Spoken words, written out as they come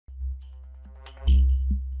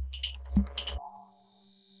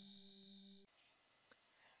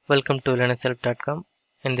Welcome to learnerself.com.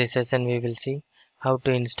 In this session we will see how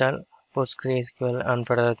to install PostgreSQL on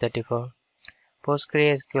Fedora 34.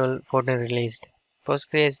 PostgreSQL 14 released.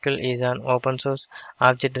 PostgreSQL is an open source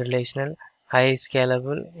object relational high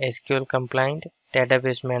scalable SQL compliant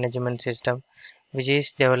database management system which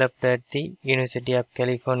is developed at the University of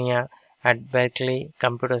California at Berkeley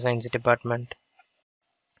Computer Science Department.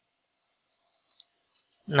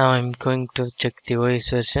 Now I'm going to check the OS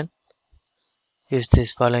version. Use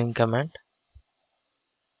this following command.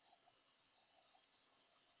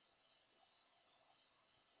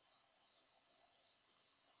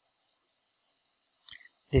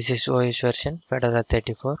 This is OS version Fedora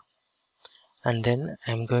 34, and then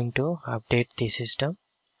I'm going to update the system.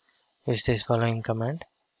 Use this following command.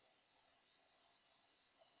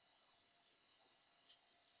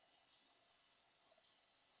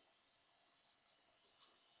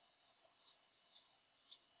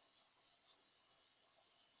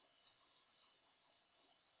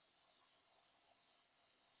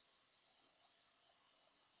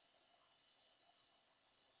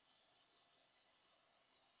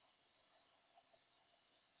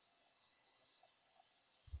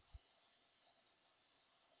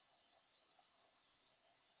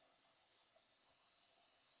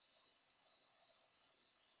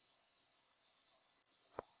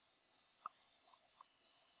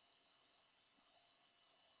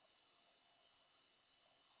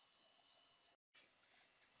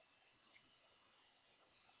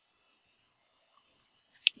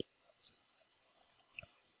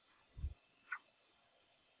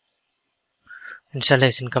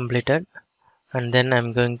 Installation completed, and then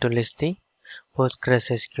I'm going to list the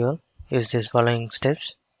PostgreSQL. Use these following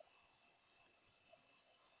steps.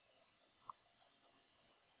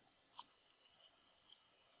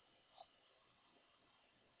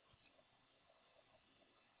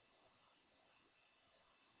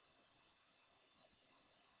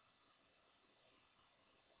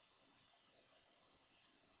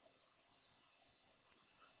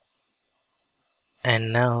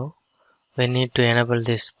 And now we need to enable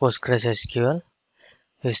this PostgreSQL.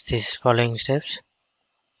 Use these following steps.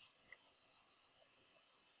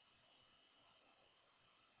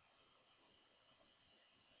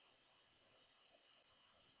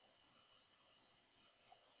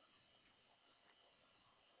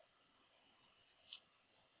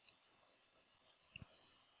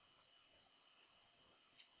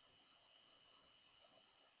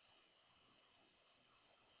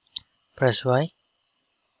 Press Y.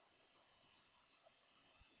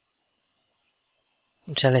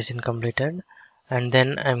 Installation completed, and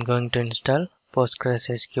then I'm going to install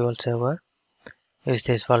PostgreSQL server. Use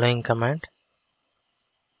this following command.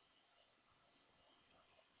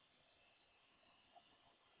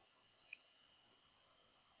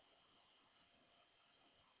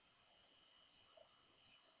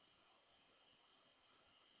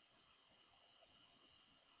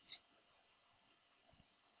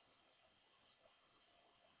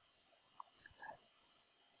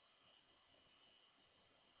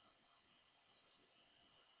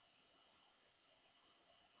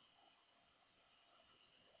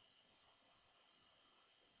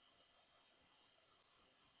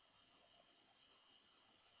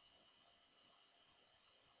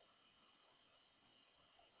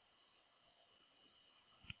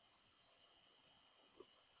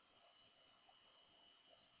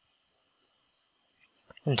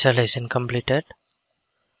 Installation completed,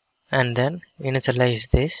 and then initialize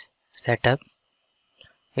this setup.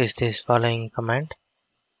 Use this following command.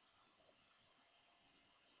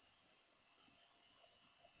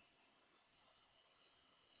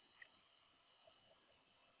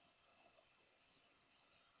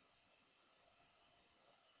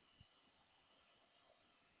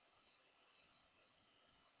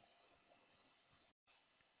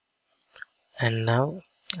 And now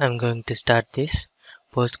I'm going to start this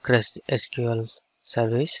PostgreSQL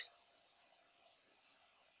service.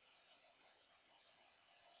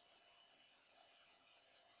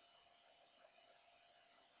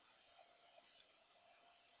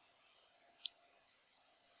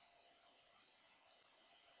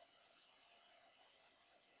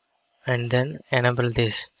 And then enable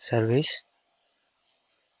this service.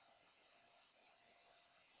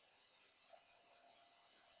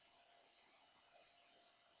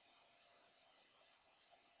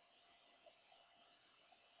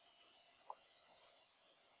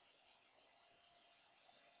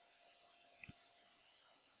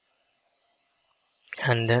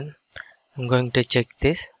 And then I'm going to check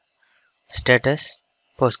this status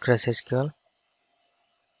PostgreSQL.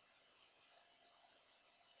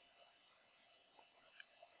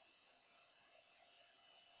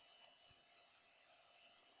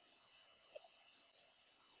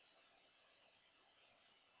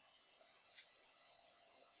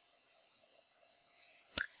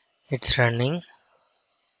 It's running.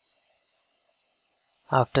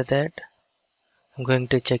 After that, I'm going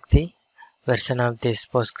to check the version of this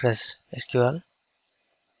PostgreSQL.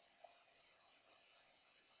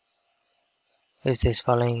 Use this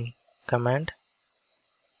following command.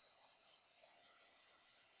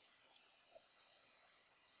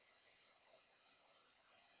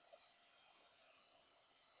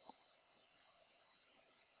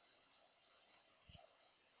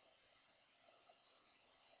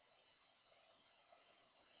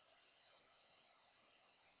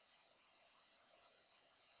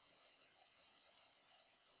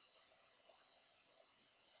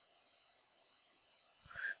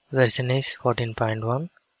 Version is 14.1.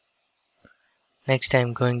 Next,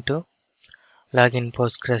 I'm going to log in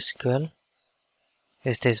PostgreSQL.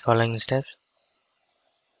 Use these following steps.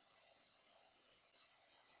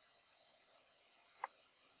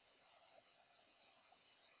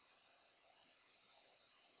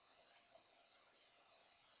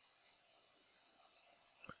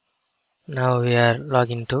 Now we are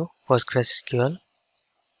logging to PostgreSQL.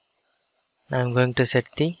 Now I'm going to set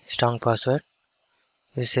the strong password.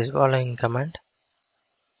 This is following command.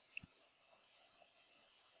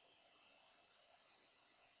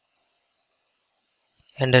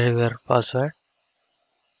 Enter your password.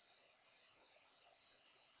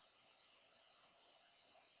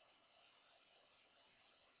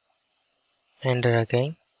 Enter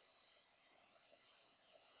again.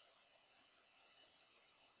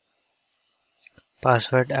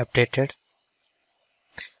 Password updated.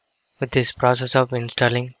 With this process of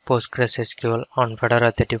installing PostgreSQL on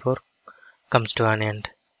Fedora 34 comes to an end.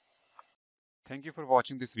 Thank you for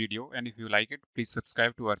watching this video, and if you like it, please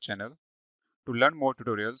subscribe to our channel. To learn more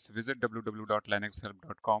tutorials, visit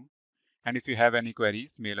www.linuxhelp.com, and if you have any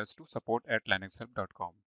queries, mail us to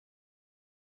support@linuxhelp.com.